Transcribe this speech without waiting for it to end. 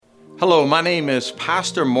Hello, my name is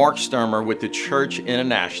Pastor Mark Stermer with the Church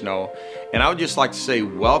International, and I would just like to say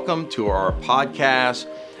welcome to our podcast.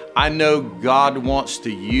 I know God wants to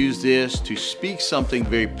use this to speak something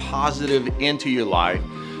very positive into your life.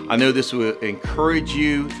 I know this will encourage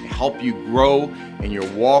you, help you grow in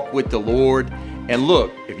your walk with the Lord. And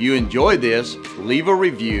look, if you enjoy this, leave a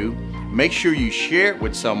review, make sure you share it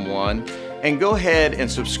with someone, and go ahead and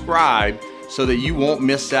subscribe so that you won't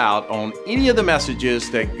miss out on any of the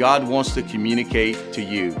messages that God wants to communicate to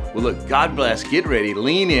you. Well, look, God bless. Get ready,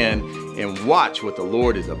 lean in, and watch what the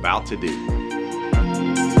Lord is about to do.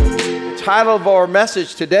 The title of our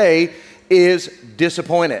message today is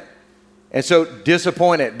Disappointed. And so,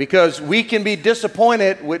 disappointed, because we can be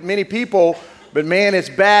disappointed with many people, but man, it's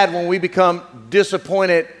bad when we become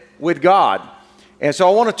disappointed with God. And so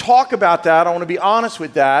I want to talk about that. I want to be honest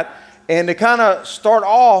with that. And to kind of start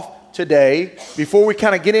off today, before we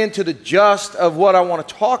kind of get into the gist of what I want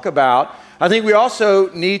to talk about, I think we also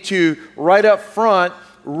need to, right up front,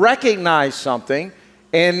 recognize something,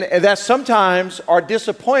 and that sometimes our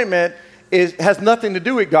disappointment has nothing to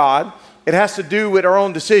do with God. It has to do with our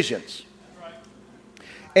own decisions.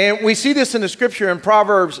 And we see this in the scripture in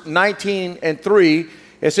Proverbs 19:3.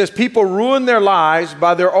 It says, people ruin their lives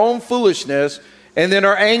by their own foolishness and then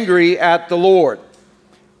are angry at the Lord.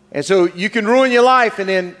 And so you can ruin your life and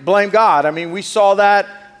then blame God. I mean, we saw that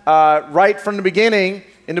right from the beginning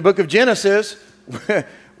in the book of Genesis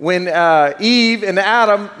when Eve and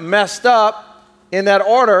Adam messed up in that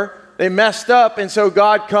order. They messed up, and so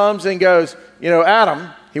God comes and goes, Adam,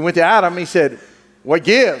 he went to Adam, he said, what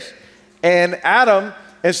gives? And Adam,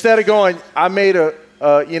 instead of going, I made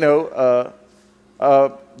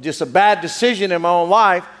just a bad decision in my own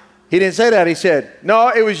life, he didn't say that. He said, no,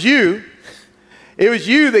 it was you. It was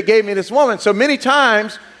you that gave me this woman. So many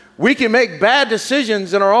times we can make bad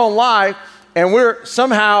decisions in our own life, and we're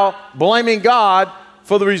somehow blaming God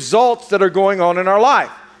for the results that are going on in our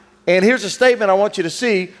life. And here's a statement I want you to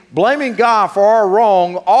see. Blaming God for our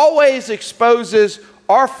wrong always exposes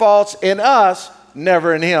our faults in us,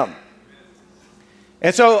 never in Him.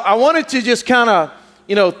 And so I wanted to just kind of,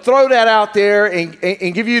 throw that out there and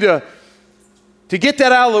give you to get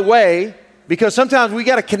that out of the way, because sometimes we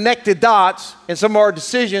got to connect the dots in some of our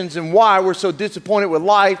decisions and why we're so disappointed with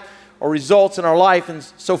life or results in our life and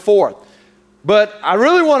so forth. But I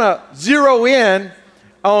really want to zero in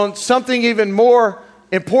on something even more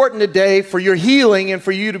important today for your healing and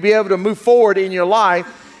for you to be able to move forward in your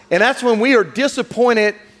life. And that's when we are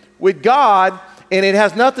disappointed with God, and it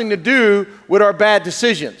has nothing to do with our bad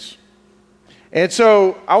decisions. And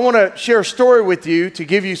so I want to share a story with you to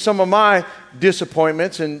give you some of my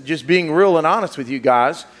disappointments and just being real and honest with you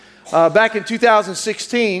guys. Back in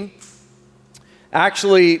 2016,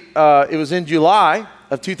 actually it was in July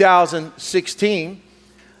of 2016,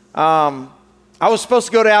 I was supposed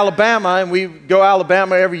to go to Alabama, and we go to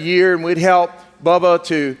Alabama every year, and we'd help Bubba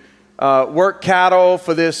to work cattle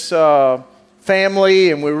for this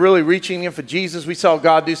family, and we're really reaching in for Jesus. We saw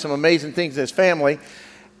God do some amazing things in his family.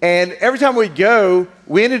 And every time we'd go,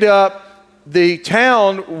 we ended up, the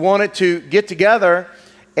town wanted to get together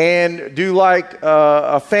and do like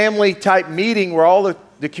a family type meeting where all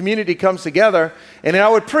the community comes together. And then I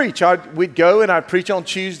would preach. We'd go and I'd preach on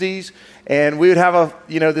Tuesdays, and we would have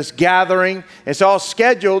this gathering. It's all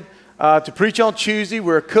scheduled to preach on Tuesday.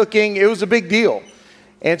 We're cooking. It was a big deal.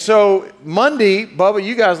 And so Monday, Bubba,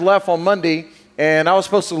 you guys left on Monday, and I was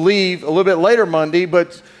supposed to leave a little bit later Monday,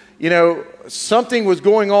 but something was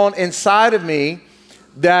going on inside of me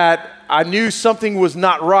that I knew something was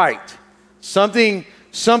not right. Something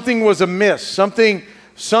was amiss.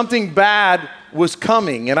 Something bad was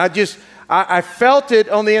coming. And I felt it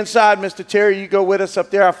on the inside. Mr. Terry, you go with us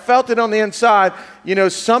up there. I felt it on the inside.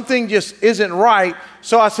 Something just isn't right.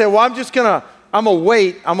 So I said, well, I'm going to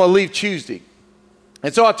wait. I'm going to leave Tuesday.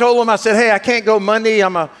 And so I told him, I said, hey, I can't go Monday.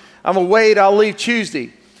 I'm going to wait. I'll leave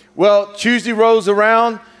Tuesday. Well, Tuesday rolls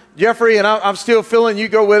around, Jeffrey, and I'm still feeling, you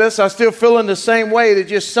go with us, I'm still feeling the same way,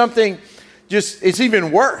 that it's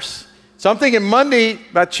even worse. So I'm thinking Monday,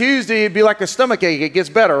 by Tuesday, it'd be like a stomach ache. It gets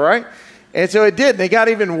better, right? And so it did, and it got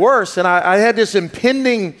even worse. And I had this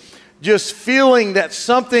impending just feeling that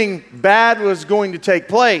something bad was going to take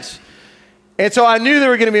place. And so I knew they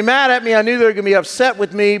were going to be mad at me. I knew they were going to be upset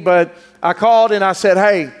with me, but I called and I said,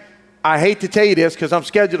 hey, I hate to tell you this because I'm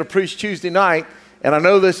scheduled to preach Tuesday night, and I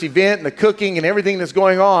know this event and the cooking and everything that's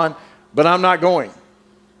going on, but I'm not going.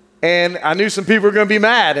 And I knew some people were going to be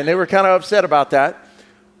mad, and they were kind of upset about that.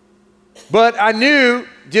 But I knew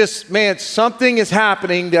something is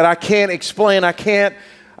happening that I can't explain. I can't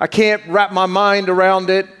wrap my mind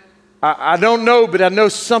around it. I don't know, but I know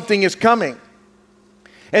something is coming.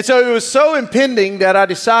 And so it was so impending that I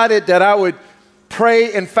decided that I would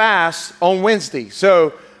pray and fast on Wednesday.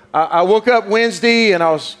 So I woke up Wednesday and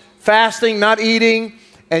I was fasting, not eating,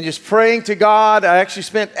 and just praying to God. I actually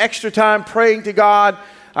spent extra time praying to God.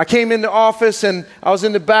 I came in the office and I was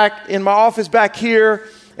in my office back here,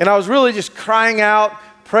 and I was really just crying out,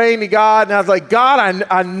 praying to God. And I was like, God,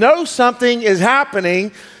 I know something is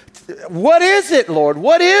happening. What is it, Lord?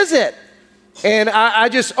 What is it? And I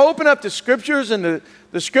just opened up the scriptures, and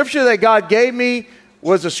the scripture that God gave me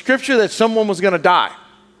was a scripture that someone was going to die.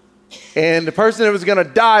 And the person that was going to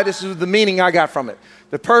die, this is the meaning I got from it.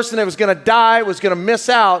 The person that was going to die was going to miss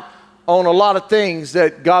out on a lot of things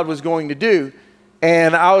that God was going to do.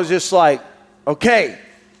 And I was just like, okay,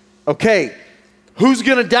 who's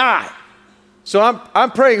going to die? So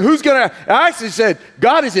I'm praying, who's going to, I actually said,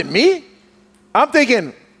 God, is it me? I'm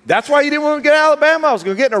thinking, that's why you didn't want me to get to Alabama? I was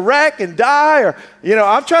going to get in a wreck and die, or,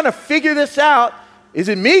 I'm trying to figure this out. Is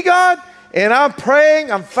it me, God? And I'm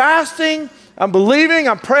praying, I'm fasting, I'm believing,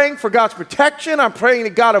 I'm praying for God's protection. I'm praying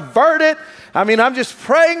that God avert it. I'm just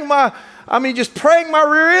praying my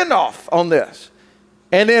rear end off on this.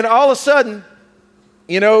 And then all of a sudden,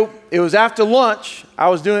 it was after lunch. I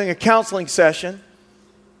was doing a counseling session,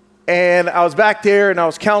 and I was back there and I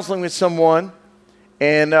was counseling with someone.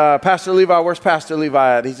 And Pastor Levi, where's Pastor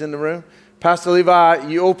Levi at? He's in the room. Pastor Levi,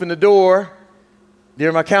 you opened the door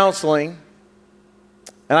during my counseling,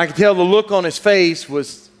 and I could tell the look on his face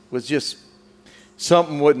was just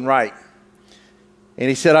something wasn't right. And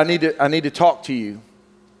he said, I need to talk to you.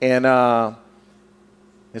 And so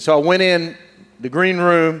I went in the green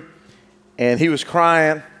room, and he was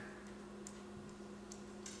crying,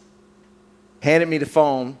 handed me the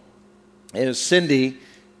phone, and it was Cindy,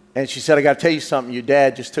 and she said, I got to tell you something, your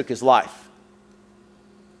dad just took his life.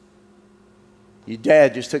 Your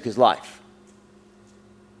dad just took his life.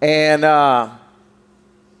 And how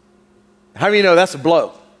many of you know that's a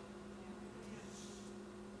blow?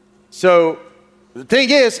 So the thing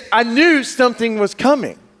is, I knew something was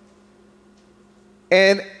coming.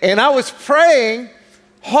 And I was praying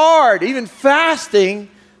hard, even fasting,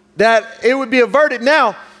 that it would be averted.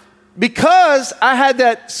 Now, because I had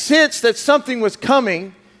that sense that something was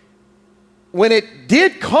coming, when it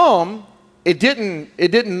did come, it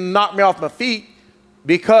didn't knock me off my feet,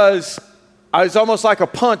 because I was almost like a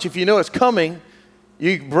punch. If you know it's coming,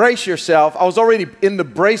 you brace yourself. I was already in the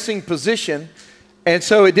bracing position, and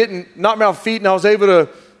so it didn't knock me off my feet, and I was able to,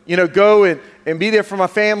 go and be there for my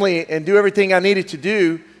family and do everything I needed to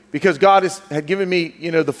do, because God had given me,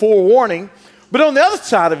 the forewarning. But on the other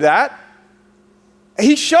side of that,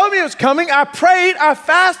 he showed me it was coming. I prayed, I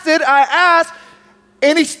fasted, I asked,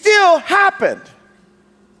 and it still happened.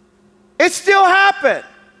 It still happened.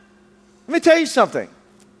 Let me tell you something.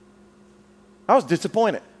 I was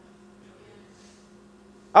disappointed.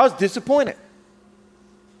 I was disappointed.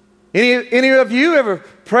 Any of you ever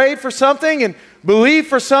prayed for something and believed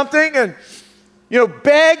for something and,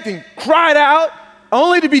 begged and cried out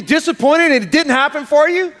only to be disappointed and it didn't happen for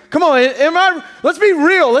you? Come on, let's be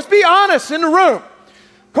real. Let's be honest in the room.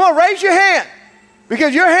 Come on, raise your hand.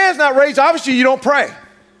 Because your hand's not raised, obviously you don't pray.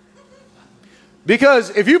 Because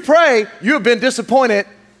if you pray, you have been disappointed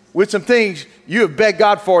with some things you have begged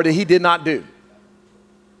God for that he did not do.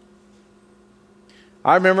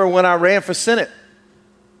 I remember when I ran for Senate,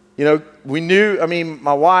 we knew,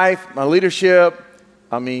 my wife, my leadership,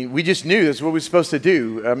 we just knew that's what we were supposed to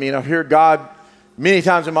do. I've heard God many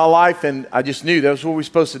times in my life, and I just knew that was what we were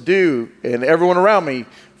supposed to do. And everyone around me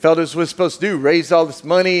felt it was what we were supposed to do, raised all this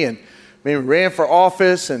money, and we ran for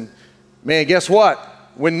office. And guess what?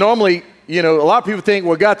 When normally, a lot of people think,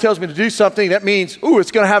 well, God tells me to do something, that means,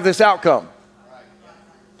 it's going to have this outcome.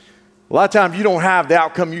 A lot of times you don't have the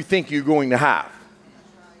outcome you think you're going to have.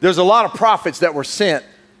 There's a lot of prophets that were sent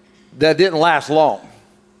that didn't last long.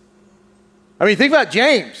 Think about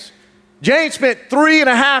James. James spent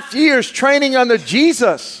 3.5 years training under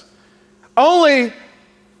Jesus, only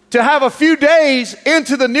to have a few days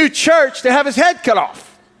into the new church to have his head cut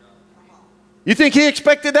off. You think he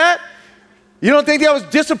expected that? You don't think that was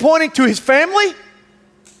disappointing to his family?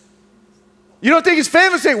 You don't think his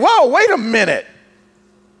family would say, whoa, wait a minute.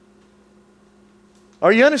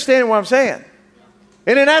 Are you understanding what I'm saying?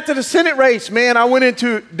 And then after the Senate race, I went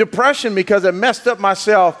into depression because I messed up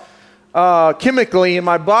myself chemically in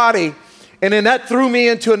my body. And then that threw me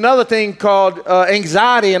into another thing called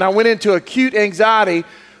anxiety. And I went into acute anxiety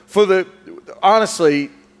honestly,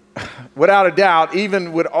 without a doubt,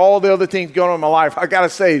 even with all the other things going on in my life, I got to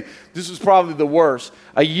say, this was probably the worst.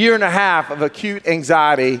 1.5 years of acute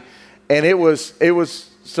anxiety. And it was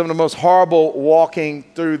some of the most horrible walking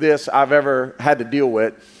through this I've ever had to deal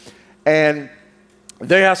with. And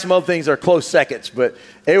They have some other things that are close seconds, but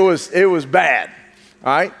it was bad,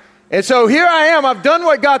 all right? And so here I am. I've done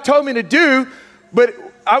what God told me to do, but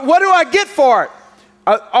what do I get for it?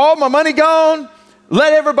 All my money gone,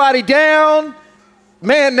 let everybody down.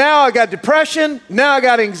 Man, now I got depression. Now I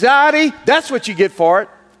got anxiety. That's what you get for it.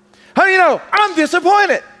 How do you know? I'm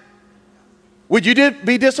disappointed. Would you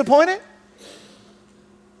be disappointed?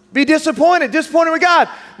 Be disappointed with God.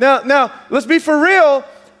 Now, let's be for real.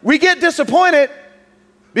 We get disappointed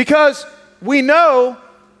because we know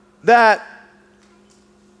that,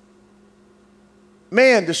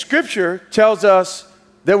 man, the scripture tells us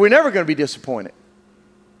that we're never going to be disappointed.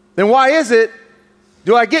 Then why is it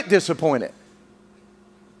do I get disappointed?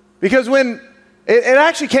 Because when it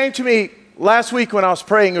actually came to me last week when I was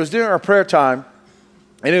praying, it was during our prayer time,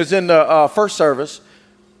 and it was in the first service,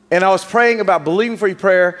 and I was praying about believing for your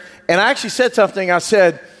prayer, and I actually said something. I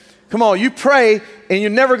said, come on, you pray, and you're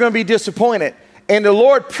never going to be disappointed. And the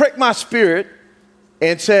Lord pricked my spirit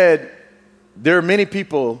and said, there are many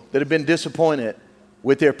people that have been disappointed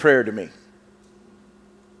with their prayer to me.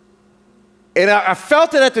 And I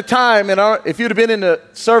felt it at the time, and if you'd have been in the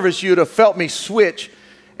service, you'd have felt me switch.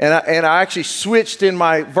 And I actually switched in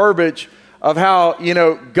my verbiage of how,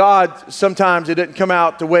 God, sometimes it doesn't come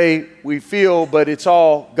out the way we feel, but it's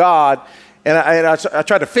all God. And I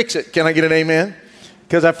tried to fix it. Can I get an amen?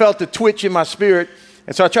 Because I felt the twitch in my spirit.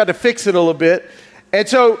 And so I tried to fix it a little bit. And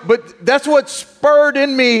so, but that's what spurred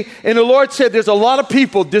in me. And the Lord said, there's a lot of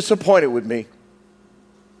people disappointed with me.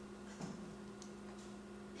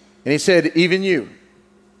 And he said, even you.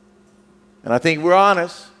 And I think if we're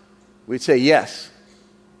honest, we'd say yes.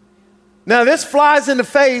 Now, this flies in the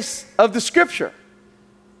face of the scripture,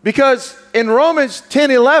 because in Romans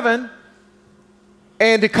 10:11,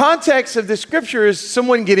 and the context of the scripture is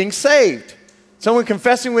someone getting saved, someone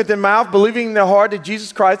confessing with their mouth, believing in their heart that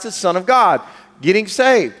Jesus Christ is the Son of God, getting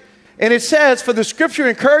saved. And it says, for the scripture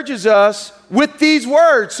encourages us with these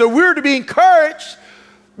words. So we're to be encouraged,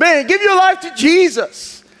 man, give your life to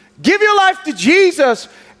Jesus. Give your life to Jesus,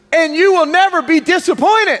 and you will never be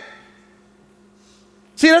disappointed.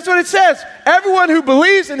 See, that's what it says. Everyone who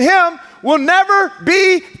believes in him will never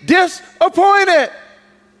be disappointed.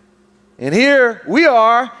 And here we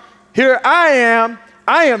are. Here I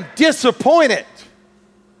am disappointed.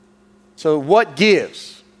 So what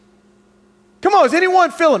gives? Come on, is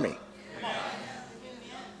anyone feeling me?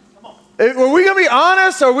 Come on. Are we going to be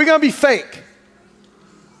honest, or are we going to be fake?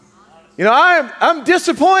 I'm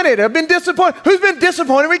disappointed. I've been disappointed. Who's been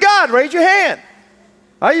disappointed with God? Raise your hand.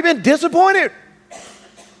 Have you been disappointed?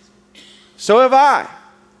 So have I.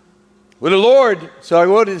 With the Lord, so I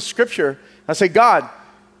go to the scripture. I say, God,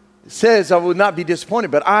 it says I will not be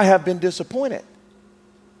disappointed, but I have been disappointed.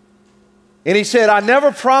 And he said, I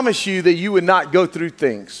never promised you that you would not go through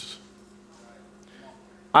things.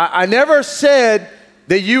 I never said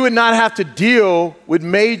that you would not have to deal with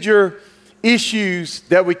major issues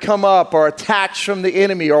that would come up, or attacks from the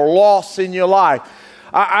enemy, or loss in your life.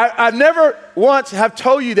 I never once have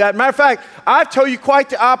told you that. Matter of fact, I've told you quite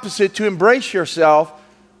the opposite, to embrace yourself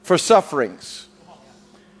for sufferings.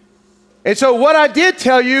 And so what I did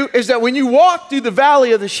tell you is that when you walk through the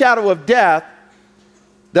valley of the shadow of death,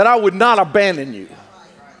 that I would not abandon you.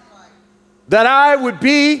 That I would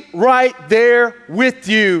be right there with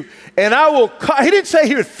you. And he didn't say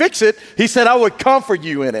he would fix it. He said I would comfort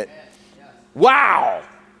you in it. Wow.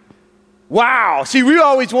 See, we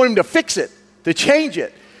always want him to fix it, to change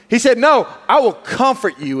it. He said, no, I will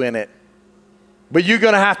comfort you in it, but you're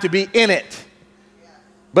going to have to be in it.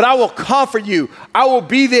 But I will comfort you. I will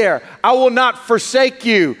be there. I will not forsake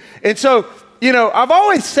you. And so, I've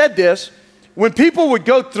always said this. When people would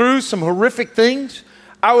go through some horrific things,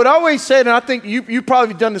 I would always say, and I think you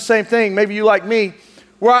probably done the same thing, maybe you like me,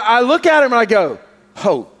 where I look at him and I go,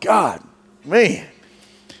 oh, God, man.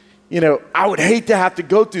 I would hate to have to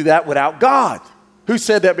go through that without God. Who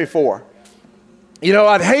said that before?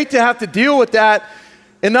 I'd hate to have to deal with that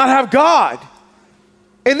and not have God.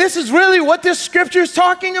 And this is really what this scripture is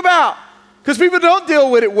talking about, because people don't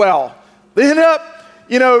deal with it well. They end up,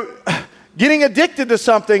 getting addicted to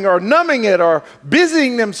something, or numbing it, or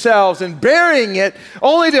busying themselves and burying it,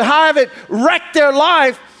 only to have it wreck their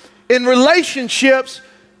life in relationships,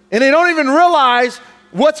 and they don't even realize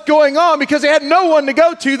what's going on, because they had no one to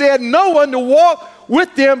go to. They had no one to walk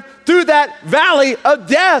with them through that valley of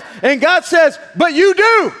death. And God says, but you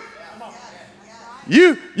do.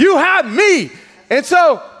 You have me. And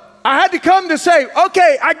so I had to come to say,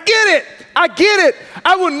 okay, I get it.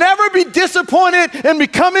 I will never be disappointed in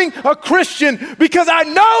becoming a Christian, because I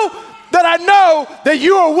know that I know that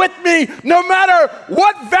you are with me no matter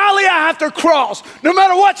what valley I have to cross, no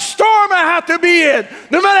matter what storm I have to be in,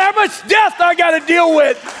 no matter how much death I got to deal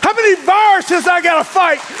with, how many viruses I got to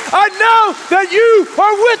fight. I know that you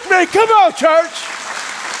are with me. Come on, church.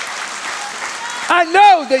 I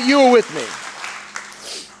know that you are with me.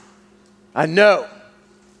 I know.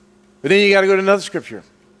 But then you got to go to another scripture.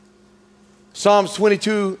 Psalms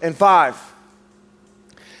 22:5.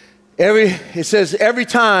 It says, every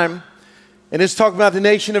time, and it's talking about the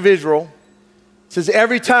nation of Israel, it says,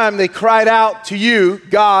 every time they cried out to you,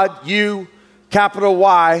 God, you, capital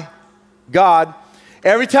Y, God,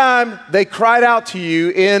 every time they cried out to you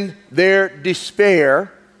in their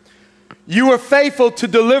despair, you were faithful to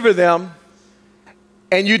deliver them,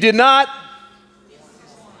 and you did not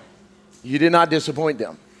disappoint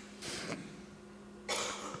them.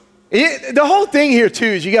 The whole thing here, too,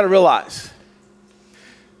 is you got to realize,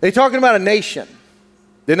 they're talking about a nation.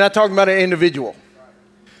 They're not talking about an individual.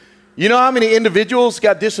 You know how many individuals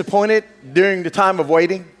got disappointed during the time of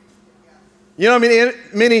waiting? You know how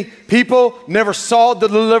many people never saw the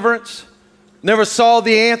deliverance, never saw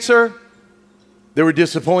the answer? They were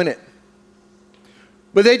disappointed.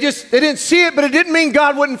 But they didn't see it, but it didn't mean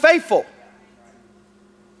God wasn't faithful.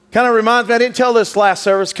 Kind of reminds me, I didn't tell this last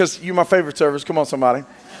service because you're my favorite service. Come on, somebody.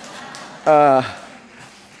 The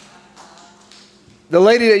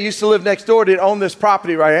lady that used to live next door did own this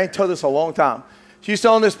property, right? I ain't told this a long time. She used to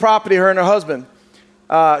own this property, her and her husband.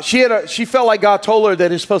 She felt like God told her that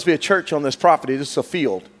there's supposed to be a church on this property. This is a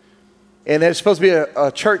field. And there's supposed to be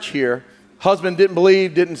a church here. Husband didn't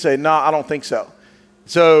believe, didn't say, no, I don't think so.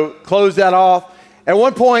 So closed that off. At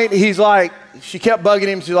one point, she kept bugging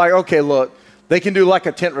him. She's like, okay, look, they can do like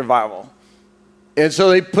a tent revival. And so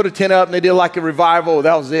they put a tent up and they did like a revival.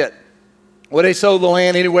 That was it. Well, they sold the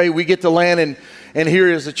land anyway. We get the land and here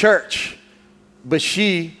is the church. But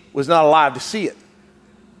she was not alive to see it.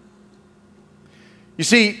 You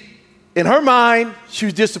see, in her mind, she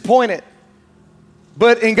was disappointed.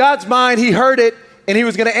 But in God's mind, he heard it and he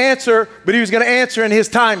was going to answer, but he was going to answer in his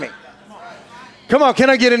timing. Come on, can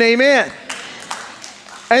I get an amen?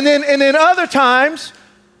 And then other times,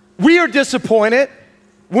 we are disappointed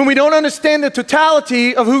when we don't understand the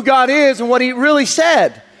totality of who God is and what he really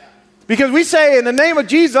said. Because we say, in the name of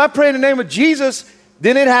Jesus, I pray in the name of Jesus,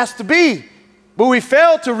 then it has to be. But we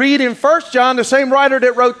fail to read in 1 John, the same writer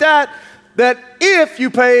that wrote that if you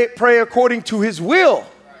pray according to his will,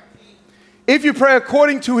 if you pray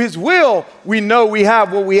according to his will, we know we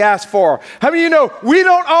have what we ask for. How many of you know we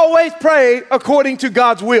don't always pray according to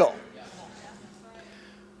God's will?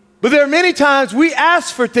 But there are many times we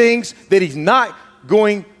ask for things that he's not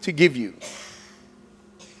going to give you.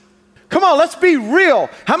 Come on, let's be real.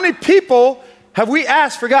 How many people have we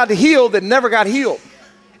asked for God to heal that never got healed?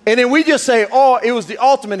 And then we just say, oh, it was the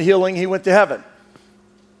ultimate healing. He went to heaven.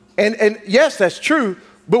 And yes, that's true.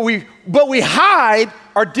 But we hide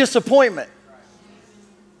our disappointment.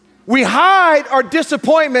 We hide our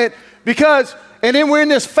disappointment and then we're in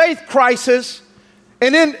this faith crisis.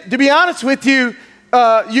 And then, to be honest with you,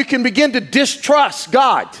 you can begin to distrust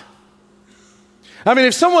God. I mean,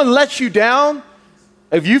 if someone lets you down,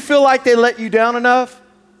 if you feel like they let you down enough,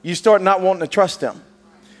 you start not wanting to trust them.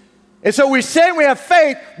 And so we say we have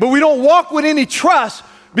faith, but we don't walk with any trust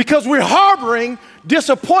because we're harboring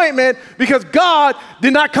disappointment because God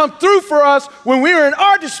did not come through for us when we were in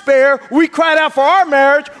our despair. We cried out for our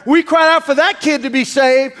marriage. We cried out for that kid to be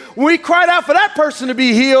saved. We cried out for that person to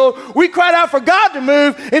be healed. We cried out for God to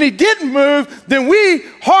move, and he didn't move. Then we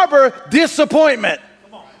harbor disappointment.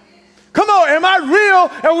 Come on, am I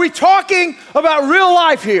real? Are we talking about real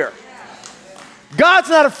life here? God's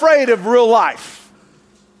not afraid of real life.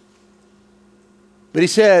 But he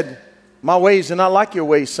said, my ways are not like your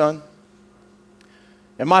ways, son.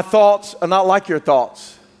 And my thoughts are not like your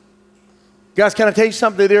thoughts. Guys, can I tell you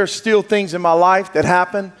something? There are still things in my life that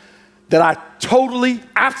happen that I totally,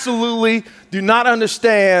 absolutely do not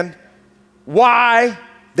understand why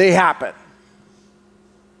they happen.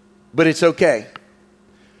 But it's okay.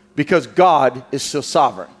 Because God is still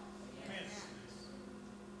sovereign.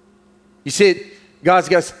 He said,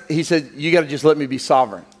 he said, you got to just let me be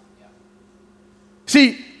sovereign.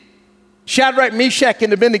 See, Shadrach, Meshach,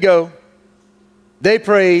 and Abednego, they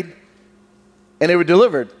prayed and they were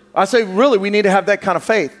delivered. I say, really, we need to have that kind of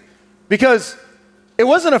faith. Because it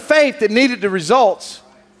wasn't a faith that needed the results.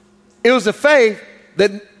 It was a faith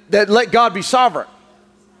that let God be sovereign.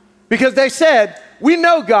 Because they said, we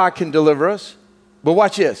know God can deliver us. But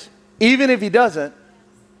watch this. Even if he doesn't,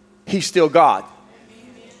 he's still God.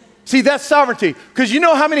 See, that's sovereignty. Because you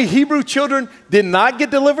know how many Hebrew children did not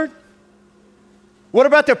get delivered? What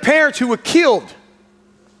about their parents who were killed?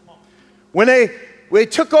 when they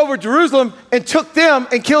took over Jerusalem and took them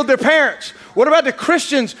and killed their parents? What about the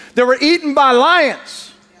Christians that were eaten by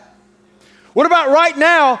lions? What about right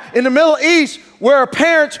now in the Middle East where a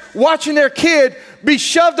parent's watching their kid be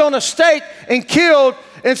shoved on a stake and killed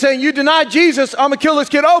and saying, you denied Jesus, I'm going to kill this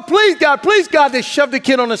kid. Oh, please, God. They shoved the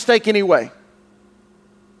kid on a stake anyway.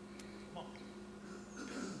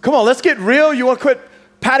 Come on, let's get real. You want to quit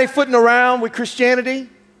patty-footing around with Christianity?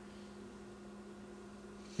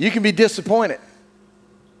 You can be disappointed.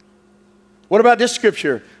 What about this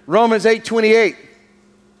scripture? Romans 8:28.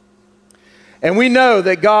 And we know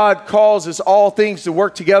that God causes all things to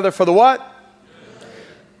work together for the what?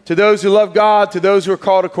 To those who love God, to those who are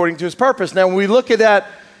called according to his purpose. Now, when we look at that,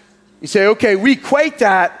 you say, okay, we equate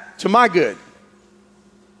that to my good.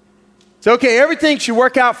 So, okay, everything should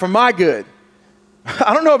work out for my good.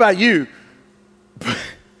 I don't know about you, but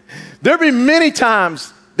there'll be many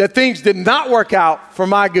times that things did not work out for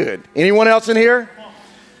my good. Anyone else in here?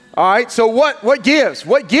 All right, so what gives?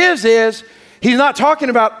 What gives is he's not talking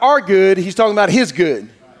about our good, he's talking about his good.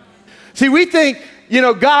 See, we think,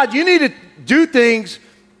 God, you need to do things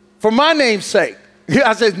for my name's sake.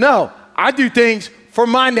 I said, no, I do things for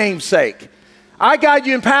my name's sake. I guide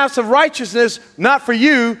you in paths of righteousness, not for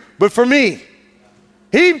you, but for me.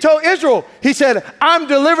 He even told Israel, he said, I'm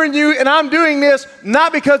delivering you and I'm doing this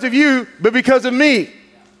not because of you, but because of me,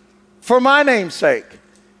 for my name's sake.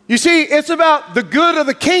 You see, it's about the good of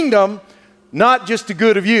the kingdom, not just the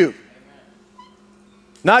good of you.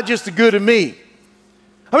 Not just the good of me.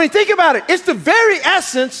 I mean, think about it. It's the very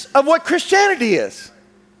essence of what Christianity is.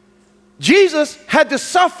 Jesus had to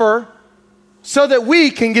suffer so that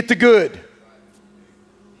we can get the good.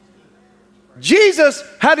 Jesus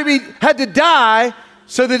had to die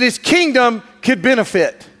so that his kingdom could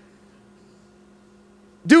benefit.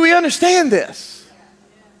 Do we understand this?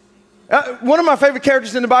 One of my favorite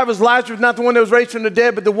characters in the Bible is Lazarus, not the one that was raised from the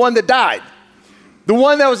dead, but the one that died. The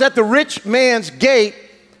one that was at the rich man's gate.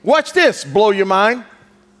 Watch this, blow your mind.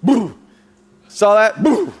 Boo. Saw that?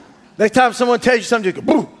 Boo. Next time someone tells you something, just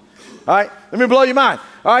go boo. All right, let me blow your mind.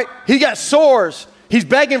 All right, he got sores. He's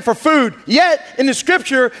begging for food. Yet in the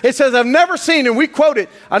scripture, it says, I've never seen, and we quote it,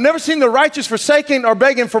 I've never seen the righteous forsaken or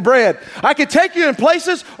begging for bread. I could take you in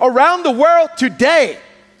places around the world today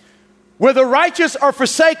where the righteous are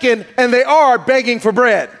forsaken and they are begging for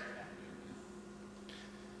bread.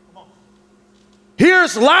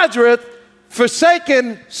 Here's Lazarus,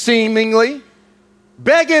 forsaken seemingly,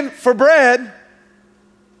 begging for bread.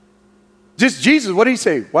 Just Jesus, what did he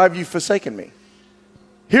say? Why have you forsaken me?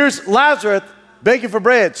 Here's Lazarus begging for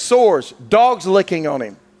bread, sores, dogs licking on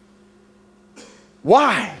him.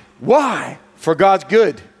 Why? Why? For God's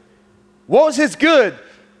good. What was his good?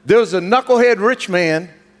 There was a knucklehead rich man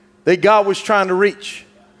that God was trying to reach.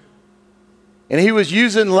 And he was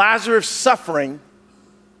using Lazarus' suffering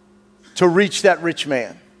to reach that rich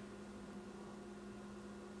man.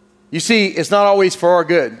 You see, it's not always for our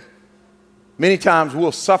good. Many times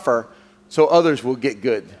we'll suffer so others will get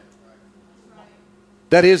good.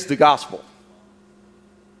 That is the gospel.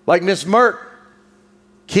 Like Miss Mert,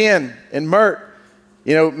 Ken and Mert,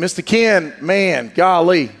 Mr. Ken, man,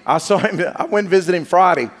 golly, I saw him, I went and visited him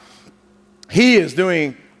Friday. He is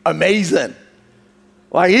doing amazing.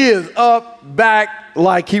 Like he is up, back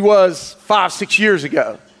like he was 5-6 years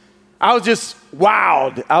ago. I was just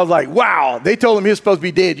wowed. I was like, wow. They told him he was supposed to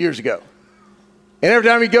be dead years ago. And every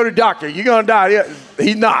time you go to the doctor, you're going to die. Yeah,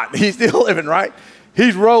 he's not. He's still living, right?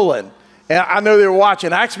 He's rolling. And I know they were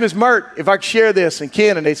watching. I asked Miss Mert if I could share this and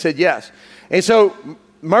Ken, and they said yes. And so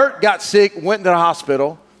Mert got sick, went to the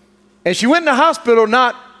hospital. And she went in the hospital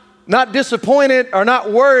not disappointed or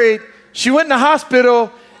not worried. She went in the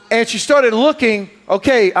hospital and she started looking,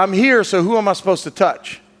 okay, I'm here, so who am I supposed to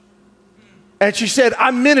touch? And she said,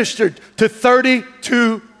 I ministered to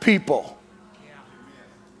 32 people.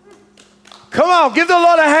 Come on, give the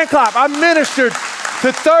Lord a hand clap. I ministered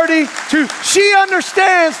to 32. She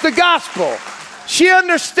understands the gospel. She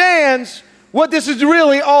understands what this is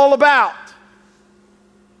really all about.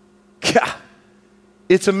 God,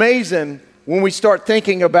 it's amazing when we start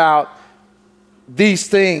thinking about these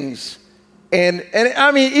things. And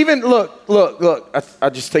I mean, even look.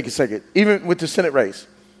 I'll just take a second. Even with the Senate race,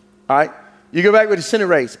 all right? You go back with the Senate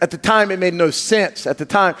race. At the time, it made no sense. At the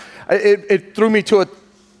time, it threw me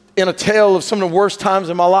in a tale of some of the worst times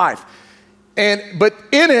in my life. But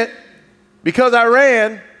in it, because I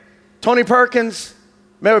ran, Tony Perkins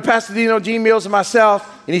met with Pastor Dino, Gene Mills, and myself,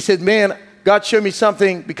 and he said, man, God showed me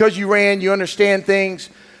something. Because you ran, you understand things.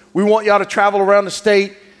 We want y'all to travel around the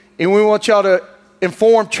state, and we want y'all to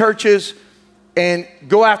inform churches and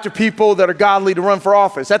go after people that are godly to run for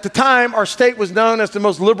office. At the time, our state was known as the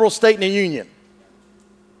most liberal state in the union.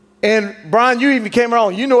 And Brian, you even came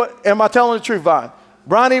along. You know what? Am I telling the truth, Vaughn?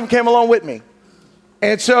 Brian even came along with me.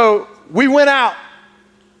 And so we went out,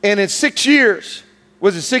 and in 6 years,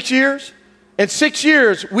 was it 6 years? In 6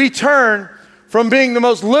 years, we turned from being the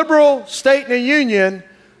most liberal state in the union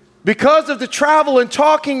because of the travel and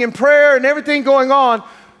talking and prayer and everything going on.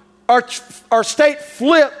 Our state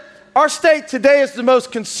flipped. Our state today is the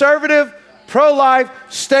most conservative, pro-life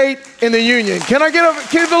state in the union. Can I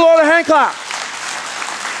give the Lord a hand clap?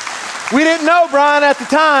 We didn't know, Brian, at the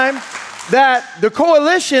time that the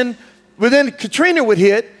coalition within Katrina would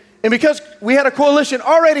hit, and because we had a coalition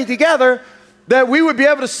already together, that we would be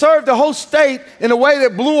able to serve the whole state in a way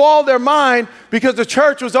that blew all their mind because the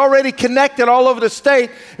church was already connected all over the state,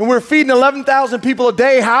 and we're feeding 11,000 people a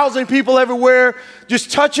day, housing people everywhere,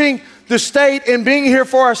 just touching the state and being here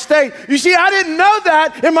for our state. You see, I didn't know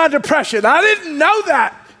that in my depression. I didn't know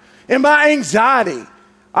that in my anxiety.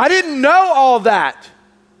 I didn't know all that.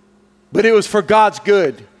 But it was for God's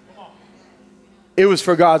good. It was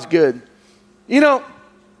for God's good. You know,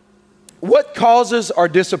 what causes our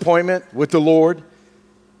disappointment with the Lord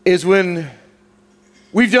is when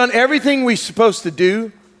we've done everything we're supposed to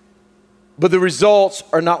do, but the results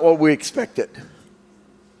are not what we expected.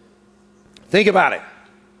 Think about it.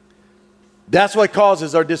 That's what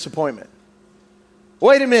causes our disappointment.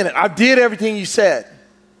 Wait a minute, I did everything you said.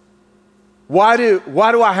 Why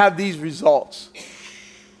do I have these results?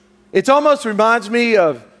 It almost reminds me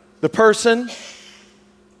of the person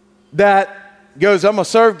that goes, I'm going to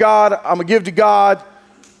serve God, I'm going to give to God,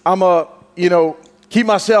 I'm going to, keep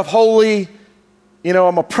myself holy, I'm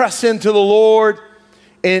going to press into the Lord,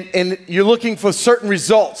 and you're looking for certain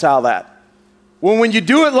results out of that. Well, when you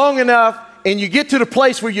do it long enough and you get to the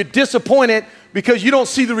place where you're disappointed because you don't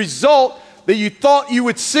see the result that you thought you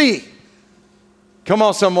would see, come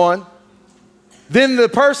on, someone, then the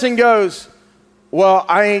person goes, well,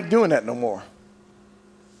 I ain't doing that no more.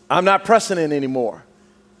 I'm not pressing in anymore.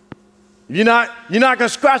 You're not going to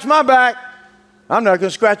scratch my back. I'm not going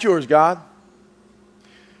to scratch yours, God.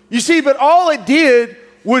 You see, but all it did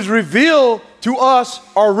was reveal to us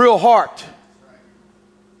our real heart.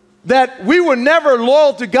 That we were never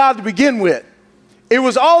loyal to God to begin with. It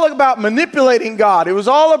was all about manipulating God. It was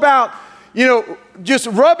all about, just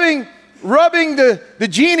rubbing the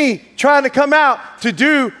genie trying to come out to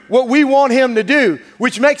do what we want him to do,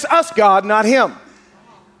 which makes us God, not him.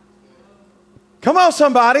 Come on,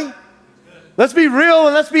 somebody. Let's be real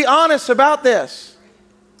and let's be honest about this.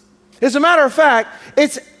 As a matter of fact,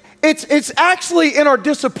 it's actually in our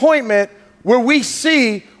disappointment where we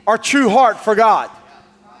see our true heart for God.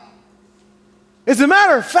 As a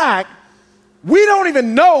matter of fact, we don't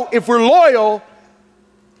even know if we're loyal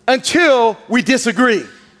until we disagree.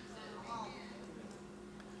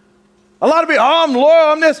 A lot of people, I'm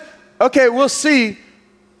loyal, I'm this. Okay, we'll see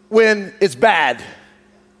when it's bad.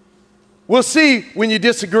 We'll see when you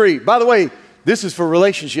disagree. By the way, this is for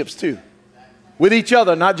relationships too. With each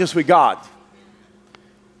other, not just with God.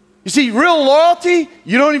 You see, real loyalty,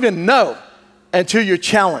 you don't even know until you're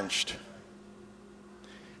challenged.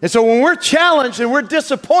 And so when we're challenged and we're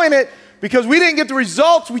disappointed because we didn't get the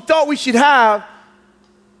results we thought we should have,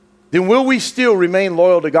 then will we still remain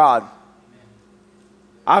loyal to God?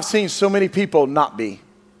 I've seen so many people not be.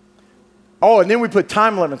 Oh, and then we put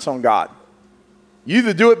time limits on God. You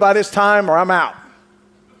either do it by this time or I'm out.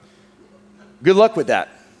 Good luck with that.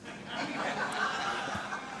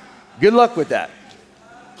 Good luck with that.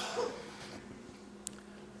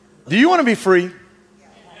 Do you want to be free?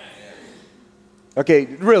 Okay,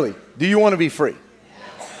 really, do you want to be free?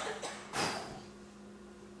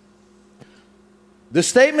 The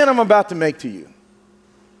statement I'm about to make to you,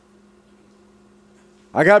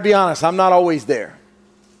 I got to be honest, I'm not always there.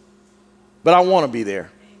 But I want to be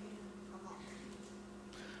there.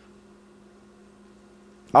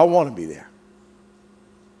 I want to be there.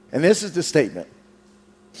 And this is the statement.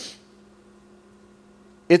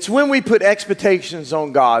 It's when we put expectations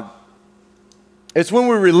on God, it's when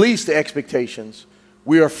we release the expectations,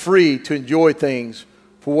 we are free to enjoy things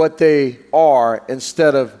for what they are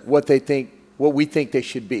instead of what we think they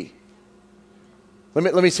should be.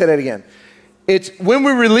 Let me say that again. It's when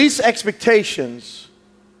we release expectations,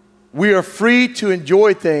 we are free to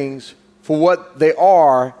enjoy things for what they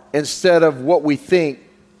are instead of what we think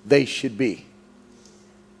they should be.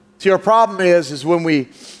 See, our problem is when we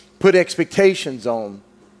put expectations on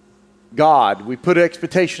God, we put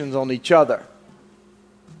expectations on each other.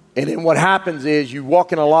 And then what happens is you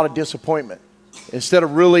walk in a lot of disappointment instead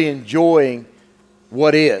of really enjoying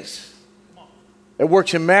what is. It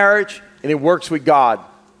works in marriage, and it works with God,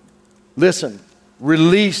 listen,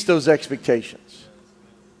 release those expectations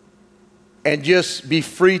and just be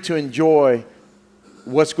free to enjoy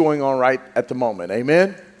what's going on right at the moment.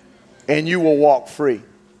 Amen? And you will walk free.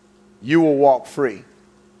 You will walk free.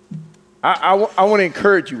 I want to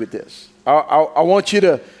encourage you with this. I want you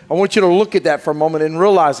to look at that for a moment and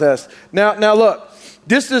realize this. Now look,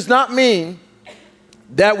 this does not mean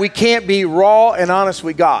that we can't be raw and honest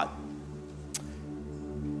with God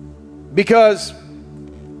because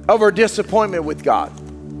of our disappointment with God.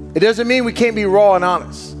 It doesn't mean we can't be raw and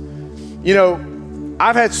honest. You know,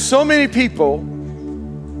 I've had so many people,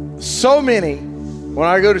 when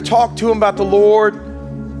I go to talk to them about the Lord,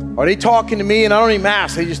 or they talking to me and I don't even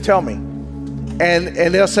ask, they just tell me. And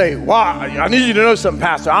they'll say, wow, I need you to know something,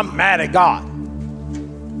 Pastor. I'm mad at God.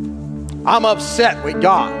 I'm upset with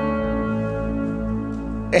God.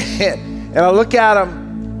 And I look at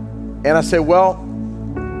them and I say, well,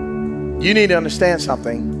 you need to understand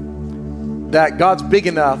something, that God's big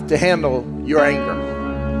enough to handle your anger.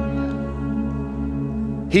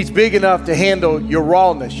 He's big enough to handle your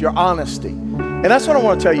rawness, your honesty. And that's what I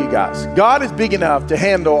want to tell you guys. God is big enough to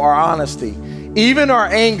handle our honesty. Even our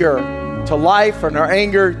anger to life and our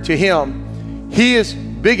anger to Him, He is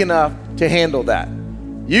big enough to handle that.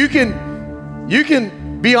 You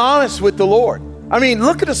can be honest with the Lord. I mean,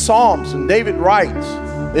 look at the Psalms, and David writes,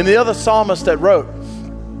 and the other psalmists that wrote.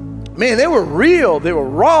 Man, they were real, they were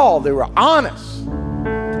raw, they were honest.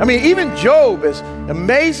 I mean, even Job, as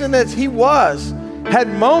amazing as he was, had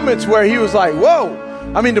moments where he was like, whoa.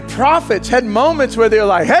 I mean, the prophets had moments where they were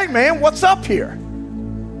like, hey man, what's up here?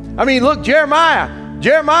 I mean, look, Jeremiah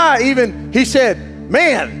even, he said,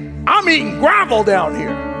 man, I'm eating gravel down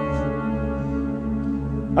here.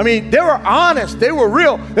 I mean, they were honest, they were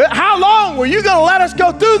real. How long were you gonna let us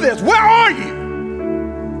go through this? Where are you?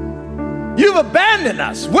 You've abandoned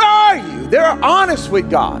us. Where are you? They're honest with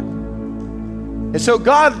God. And so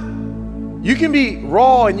God, you can be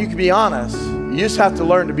raw and you can be honest. You just have to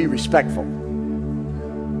learn to be respectful.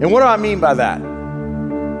 And what do I mean by that?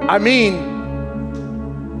 I mean,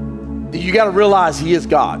 you got to realize He is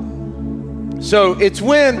God. So it's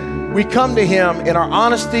when we come to Him in our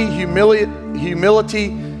honesty, humility,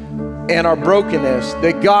 and our brokenness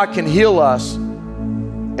that God can heal us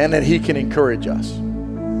and that He can encourage us.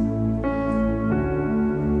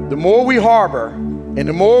 The more we harbor and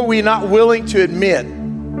the more we're not willing to admit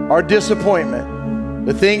our disappointment,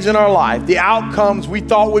 the things in our life, the outcomes we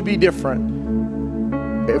thought would be different,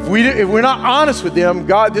 if we're not honest with them,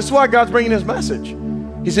 God, this is why God's bringing His message.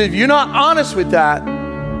 He said, if you're not honest with that,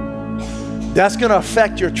 that's going to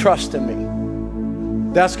affect your trust in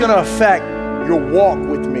me. That's going to affect your walk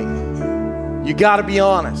with me. You got to be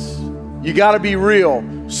honest. You got to be real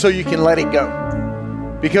so you can let it go.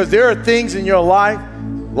 Because there are things in your life,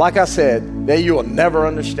 like I said, that you will never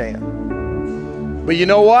understand. But you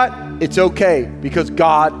know what? It's okay because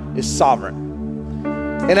God is sovereign.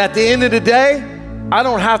 And at the end of the day, I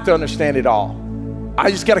don't have to understand it all.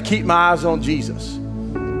 I just got to keep my eyes on Jesus.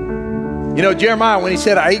 You know, Jeremiah, when he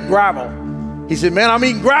said, I ate gravel, he said, man, I'm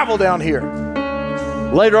eating gravel down here.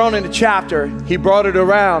 Later on in the chapter, he brought it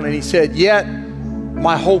around and he said, yet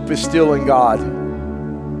my hope is still in God.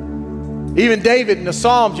 Even David in the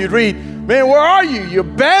Psalms, you'd read, man, where are you? You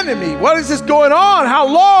abandoned me. What is this going on? How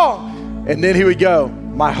long? And then he would go,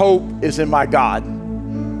 my hope is in my God.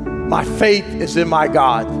 My faith is in my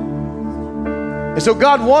God. And so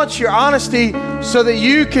God wants your honesty so that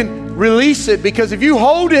you can release it, because if you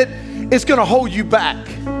hold it, it's going to hold you back.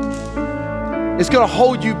 It's going to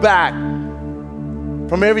hold you back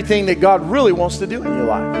from everything that God really wants to do in your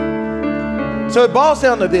life. So it boils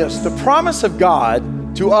down to this. The promise of God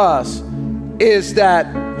to us is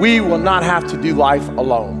that we will not have to do life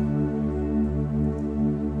alone.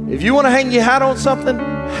 If you want to hang your hat on something,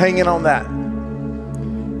 hang it on that.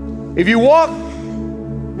 If you walk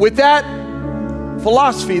with that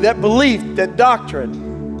philosophy, that belief, that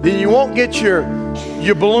doctrine, then you won't get your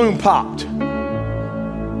balloon popped.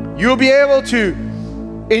 You'll be able to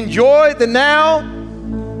enjoy the now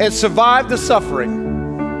and survive the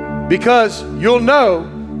suffering, because you'll know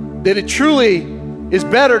that it truly is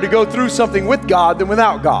better to go through something with God than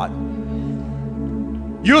without God.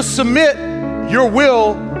 You'll submit your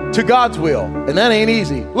will to God's will, and that ain't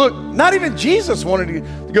easy. Look, not even Jesus wanted to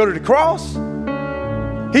go to the cross.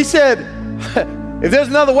 He said, if there's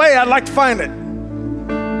another way, I'd like to find it.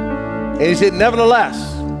 And he said,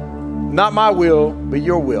 nevertheless, not my will, but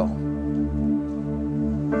your will.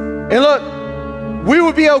 And look, we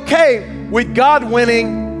would be okay with God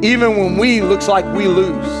winning even when looks like we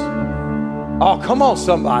lose. Oh, come on,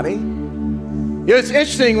 somebody. You know, it's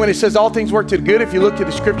interesting when it says all things work to the good. If you look at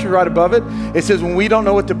the scripture right above it, it says when we don't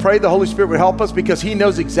know what to pray, the Holy Spirit will help us because he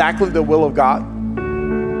knows exactly the will of God.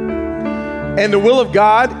 And the will of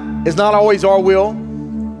God is not always our will.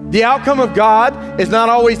 The outcome of God is not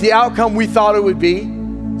always the outcome we thought it would be.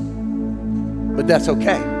 But that's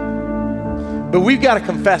okay. But we've got to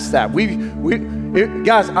confess that.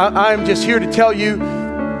 Guys, I'm just here to tell you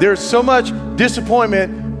there's so much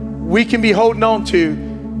disappointment we can be holding on to.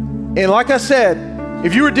 And like I said,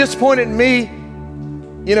 if you were disappointed in me,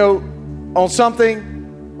 you know, on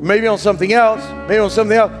something, maybe on something else,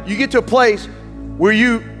 you get to a place where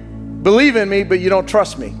you believe in me, but you don't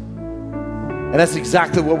trust me. And that's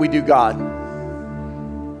exactly what we do God.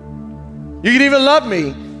 You can even love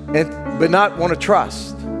me, but not want to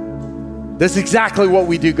trust. That's exactly what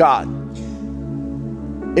we do God.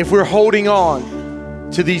 If we're holding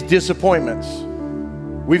on to these disappointments,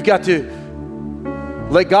 we've got to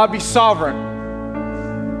let God be sovereign,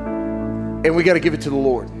 and we got to give it to the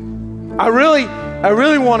Lord. I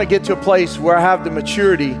really want to get to a place where I have the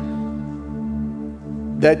maturity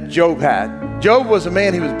that Job had. Job was a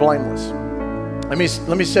man who was blameless. Let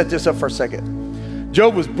me set this up for a second.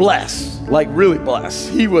 Job was blessed, like really blessed.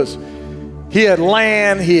 He had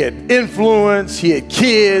land, he had influence, he had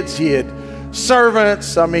kids, he had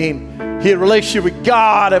servants. He had a relationship with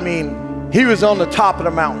God. He was on the top of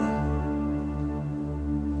the mountain.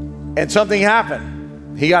 And something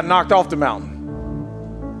happened. He got knocked off the mountain.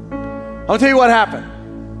 I'll tell you what happened.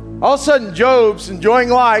 All of a sudden, Job's enjoying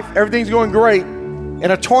life. Everything's going great.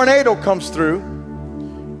 And a tornado comes through.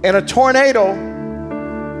 And a tornado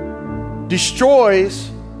destroys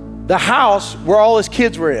the house where all his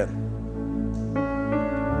kids were in.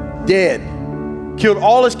 Dead. Killed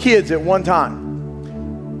all his kids at one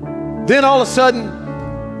time. Then all of a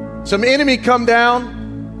sudden, some enemy come down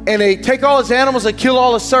and they take all his animals and kill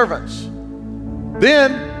all his servants.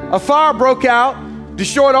 Then a fire broke out,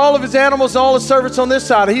 destroyed all of his animals and all his servants on this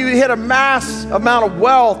side. He had a mass amount of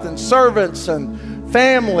wealth and servants and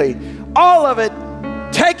family. All of it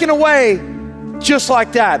taken away just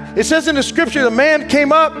like that. It says in the scripture, the man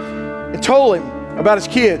came up and told him about his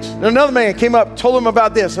kids. And another man came up, told him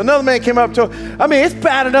about this. Another man came up, told him. It's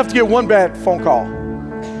bad enough to get one bad phone call.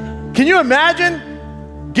 Can you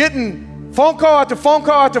imagine getting phone call after phone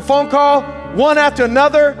call after phone call, one after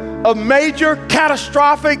another, of major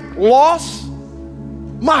catastrophic loss?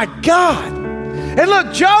 My God. And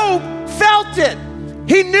look, Job felt it.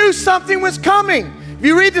 He knew something was coming. If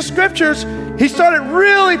you read the scriptures, he started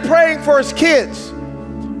really praying for his kids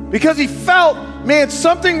because he felt, man,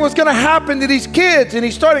 something was going to happen to these kids. And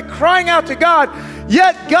he started crying out to God.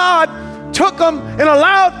 Yet God took them and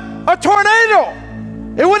allowed a tornado.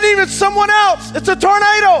 It wasn't even someone else. It's a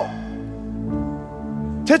tornado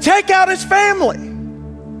to take out his family.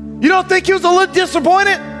 You don't think he was a little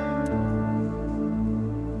disappointed?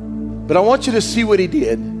 But I want you to see what he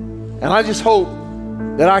did. And I just hope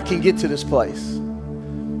that I can get to this place.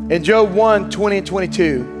 In Job 1, 20 and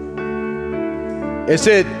 22, it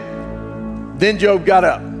said, then Job got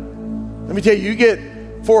up. Let me tell you, you get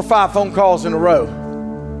 4 or 5 phone calls in a row,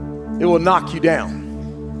 it will knock you down.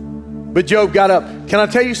 But Job got up. Can I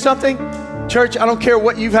tell you something? Church, I don't care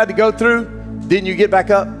what you've had to go through, didn't you get back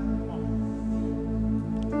up?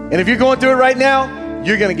 And if you're going through it right now,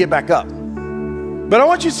 you're going to get back up. But I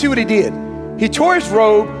want you to see what he did. He tore his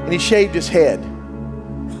robe and he shaved his head.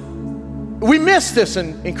 We miss this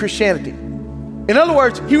in Christianity. In other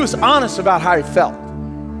words, he was honest about how he felt.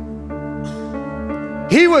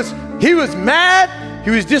 He was mad, he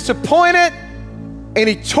was disappointed, and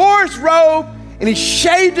he tore his robe and he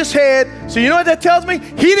shaved his head. So you know what that tells me?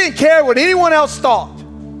 He didn't care what anyone else thought.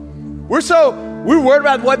 We're worried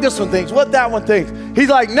about what this one thinks, what that one thinks. He's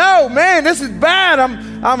like, no, man, this is bad.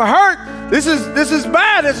 I'm hurt. This is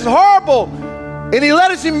bad. This is horrible. And he let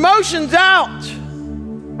his emotions out.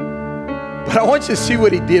 But I want you to see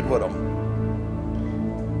what he did with them.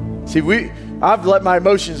 See, I've let my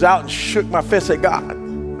emotions out and shook my fist at God.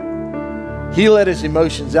 He let his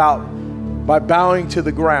emotions out by bowing to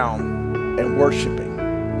the ground and worshiping.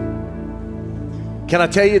 Can I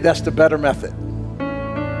tell you that's the better method?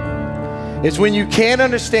 It's when you can't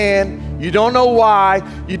understand, you don't know why,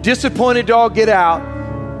 you're disappointed to all get out.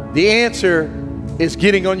 The answer is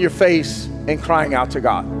getting on your face and crying out to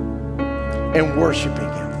God and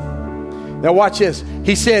worshiping Him. Now watch this.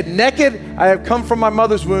 He said, naked I have come from my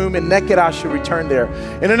mother's womb, and naked I shall return there.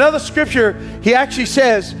 In another scripture, he actually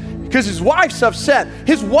says, because his wife's upset.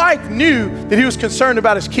 His wife knew that he was concerned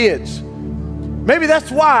about his kids. Maybe that's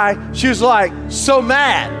why she was like so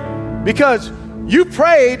mad, because you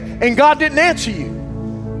prayed and God didn't answer you.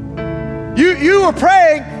 You were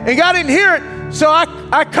praying and God didn't hear it So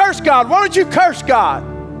I cursed God. Why don't you curse God?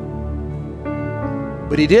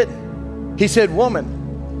 But he didn't. He said,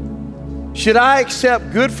 woman, should I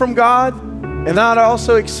accept good from God and not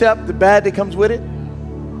also accept the bad that comes with it?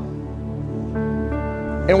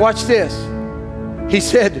 And watch this. He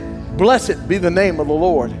said, blessed be the name of the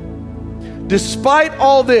Lord. Despite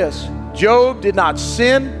all this, Job did not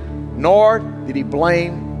sin, nor did he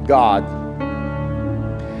blame God.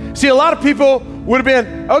 See, a lot of people would have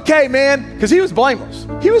been, okay, man, because he was blameless.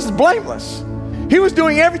 He was blameless. He was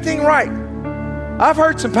doing everything right. I've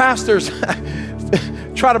heard some pastors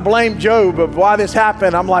try to blame Job of why this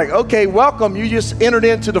happened. I'm like, okay, welcome. You just entered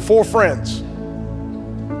into the 4 friends.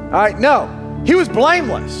 All right, no, he was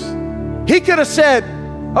blameless. He could have said,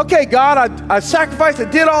 okay, God, I sacrificed, I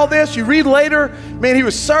did all this. You read later, man, he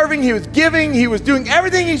was serving, he was giving, he was doing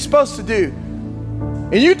everything he's supposed to do.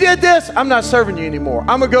 And you did this, I'm not serving you anymore.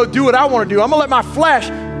 I'm gonna go do what I wanna do. I'm gonna let my flesh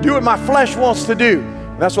do what my flesh wants to do.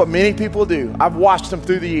 And that's what many people do. I've watched them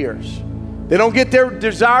through the years. They don't get their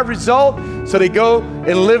desired result, so they go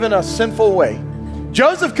and live in a sinful way.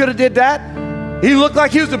 Joseph could have did that. He looked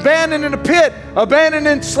like he was abandoned in a pit, abandoned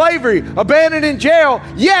in slavery, abandoned in jail,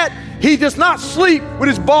 yet he does not sleep with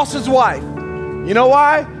his boss's wife. You know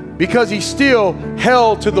why? Because he still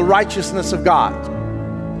held to the righteousness of God.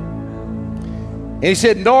 And he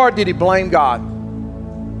said, nor did he blame God.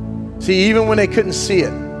 See, even when they couldn't see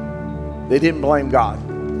it, they didn't blame God.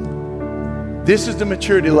 This is the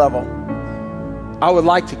maturity level I would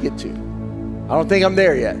like to get to. I don't think I'm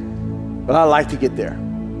there yet, but I'd like to get there.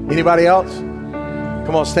 Anybody else?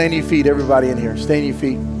 Come on, stand to your feet, everybody in here. Stand to your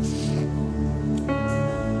feet.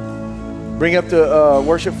 Bring up the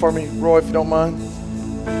worship for me, Roy, if you don't mind.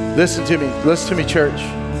 Listen to me. Listen to me, church.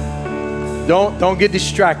 Don't get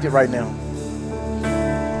distracted right now.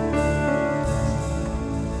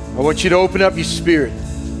 I want you to open up your spirit.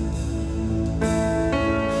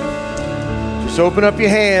 Just open up your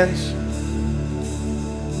hands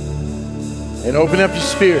and open up your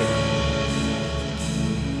spirit.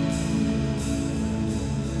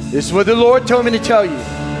 This is what the Lord told me to tell you.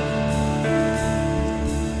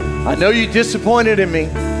 I know you're disappointed in me,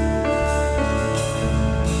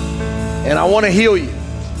 and I want to heal you.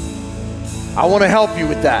 I want to help you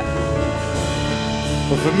with that.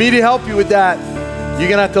 But for me to help you with that, you're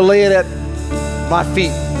going to have to lay it at my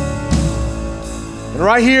feet. And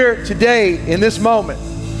right here today, in this moment,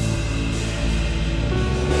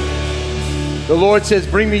 the Lord says,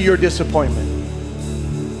 bring me your disappointment,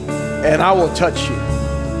 and I will touch you.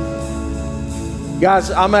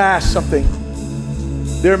 Guys, I'm going to ask something.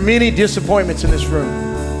 There are many disappointments in this room.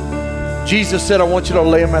 Jesus said, I want you to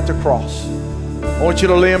lay them at the cross. I want you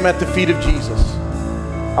to lay them at the feet of Jesus.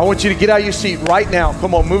 I want you to get out of your seat right now.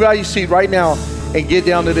 Come on, move out of your seat right now and get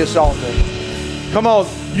down to this altar. Come on,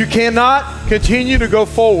 you cannot continue to go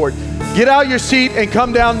forward. Get out of your seat and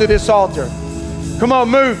come down to this altar. Come on,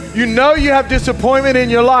 move. You know you have disappointment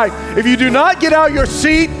in your life. If you do not get out of your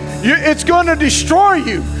seat, it's going to destroy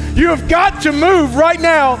you. You have got to move right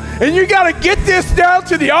now, and you got to get this down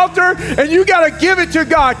to the altar, and you got to give it to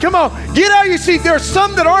God. Come on, get out of your seat. There are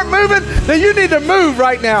some that aren't moving that you need to move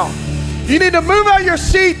right now. You need to move out of your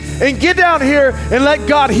seat and get down here and let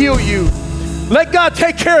God heal you. Let God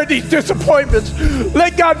take care of these disappointments.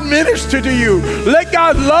 Let God minister to you. Let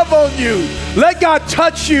God love on you. Let God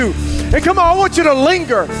touch you. And come on, I want you to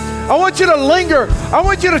linger. I want you to linger. I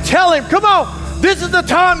want you to tell him, come on, this is the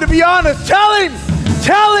time to be honest. Tell him.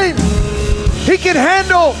 Tell him. He can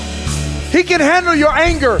handle your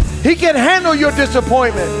anger. He can handle your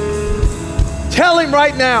disappointment. Tell him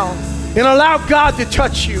right now and allow God to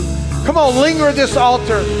touch you. Come on, linger at this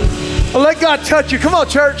altar. Let God touch you. Come on,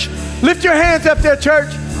 church. Lift your hands up there,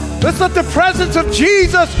 church. Let's let the presence of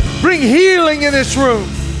Jesus bring healing in this room.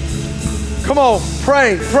 Come on,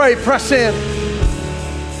 pray, press in.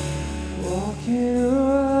 Walking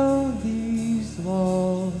around these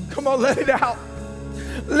walls. Come on, let it out.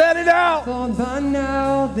 Let it out. By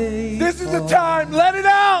now this is the time. Let it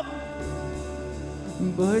out.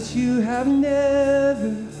 But you have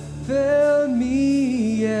never failed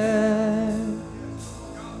me yet.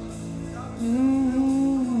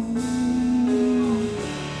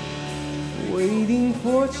 Waiting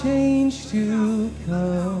for change to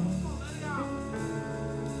come,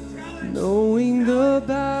 knowing the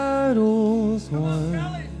battle's won.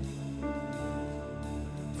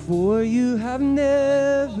 For you have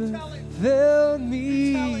never failed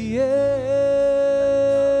me yet.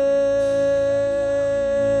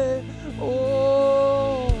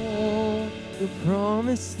 Oh, the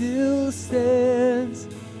promise still stands.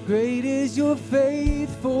 Great is your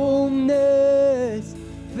faithfulness,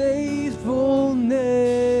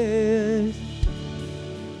 faithfulness.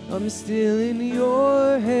 I'm still in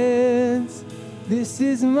your hands. This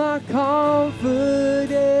is my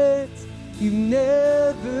confidence. You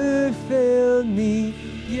never failed me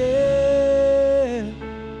yet.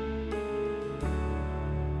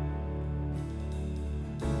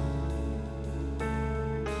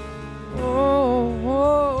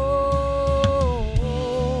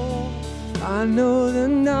 I know the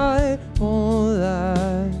night won't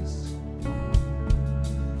last.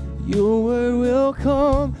 Your word will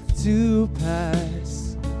come to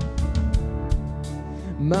pass.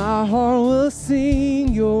 My heart will sing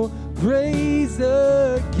your praise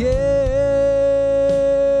again.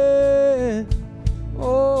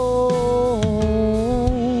 Oh,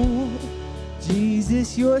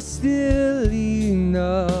 Jesus, you're still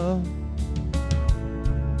enough.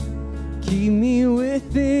 Keep me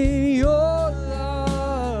within your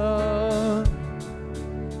love.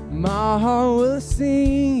 My heart will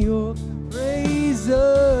sing your praise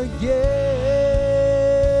again.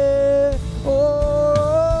 Oh,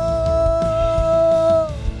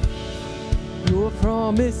 your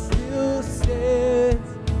promise still stands.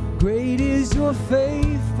 Great is your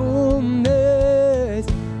faithfulness,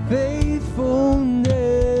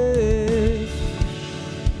 faithfulness.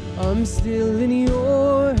 I'm still in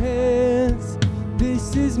your hands.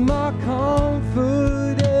 This is my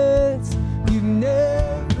confidence. You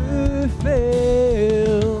never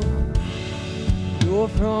fail. Your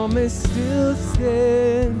promise still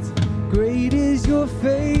stands. Great is your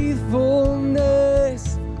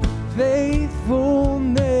faithfulness,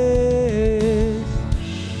 faithfulness.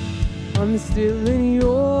 I'm still in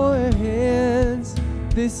your hands.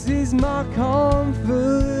 This is my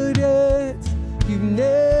confidence. You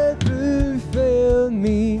never failed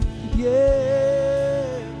me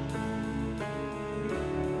yet.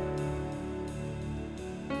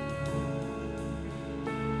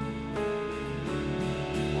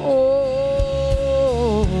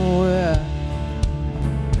 Oh, yeah.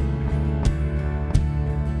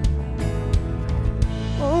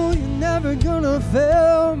 Oh, you're never gonna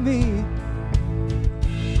fail me.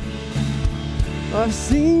 I've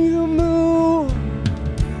seen you move.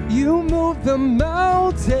 You move the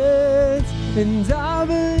mountains, and I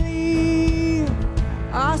believe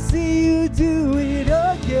I see you do it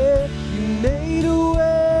again. You made a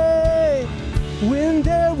way when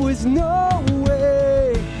there was no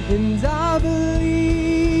way, and I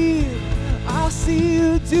believe I see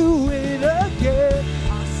you do it again.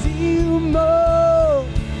 I see you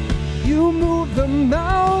move the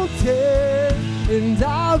mountain, and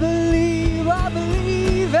I believe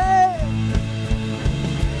it.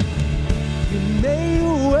 You made a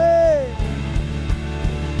way,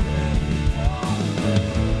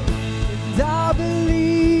 and I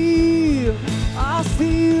believe I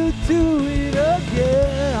see you do it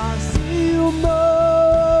again. I see you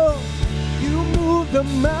move the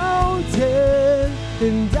mountain,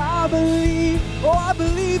 and I believe, oh, I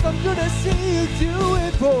believe I'm gonna see you do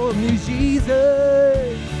it for me,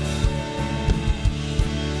 Jesus.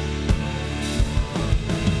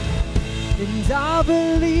 And I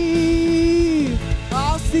believe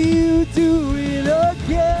I'll see you do it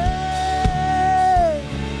again.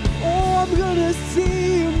 Oh, I'm gonna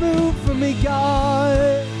see you move for me,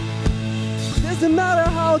 God. Doesn't matter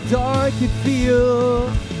how dark it feels,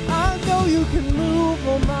 I know you can move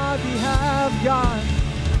on my behalf, God.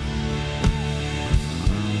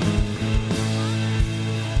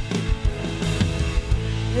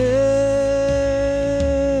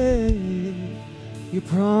 Your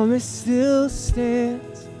promise still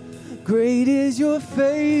stands. Great is your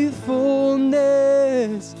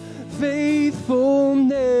faithfulness,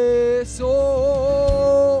 faithfulness.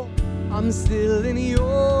 Oh, I'm still in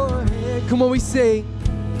your hand. Come on, we say,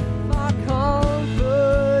 my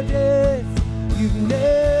confidence, you've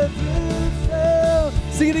never failed.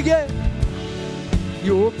 Sing it again.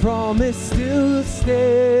 Your promise still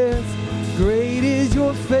stands. Great is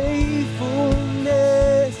your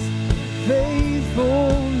faithfulness,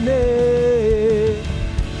 faithfulness.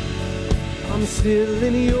 I'm still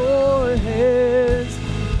in your hands.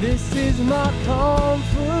 This is my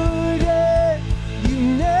confidence. You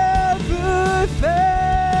never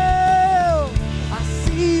fail. I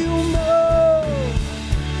see you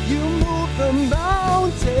move the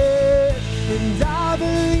mountain, and I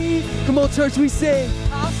believe. Come on, church, we sing.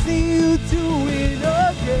 I'll see you do it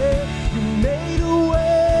again. You made a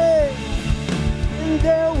way, and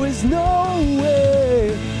there was no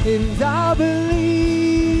way, and I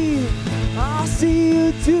believe I'll see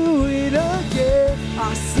you do it again.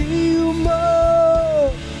 I see you move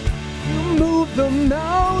the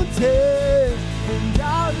mountain, and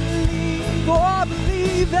I believe, oh, I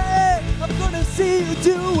believe it. I'm gonna see you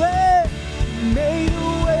do it.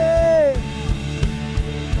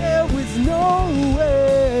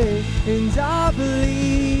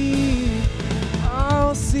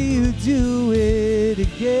 do it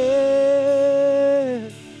again.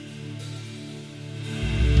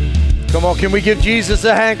 Come on, can we give Jesus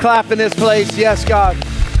a hand clap in this place? Yes, God.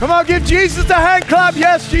 Come on, give Jesus a hand clap.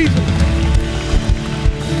 Yes, Jesus.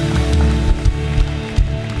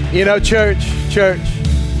 You know, church,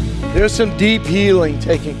 there's some deep healing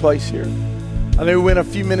taking place here. I know we went a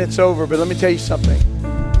few minutes over, but let me tell you something.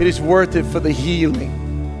 It is worth it for the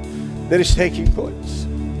healing that is taking place.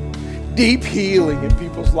 Deep healing in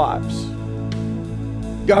people's lives.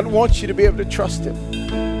 God wants you to be able to trust Him.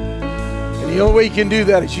 And the only way you can do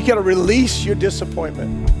that is you got to release your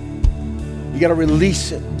disappointment. You got to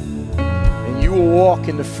release it. And you will walk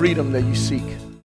in the freedom that you seek.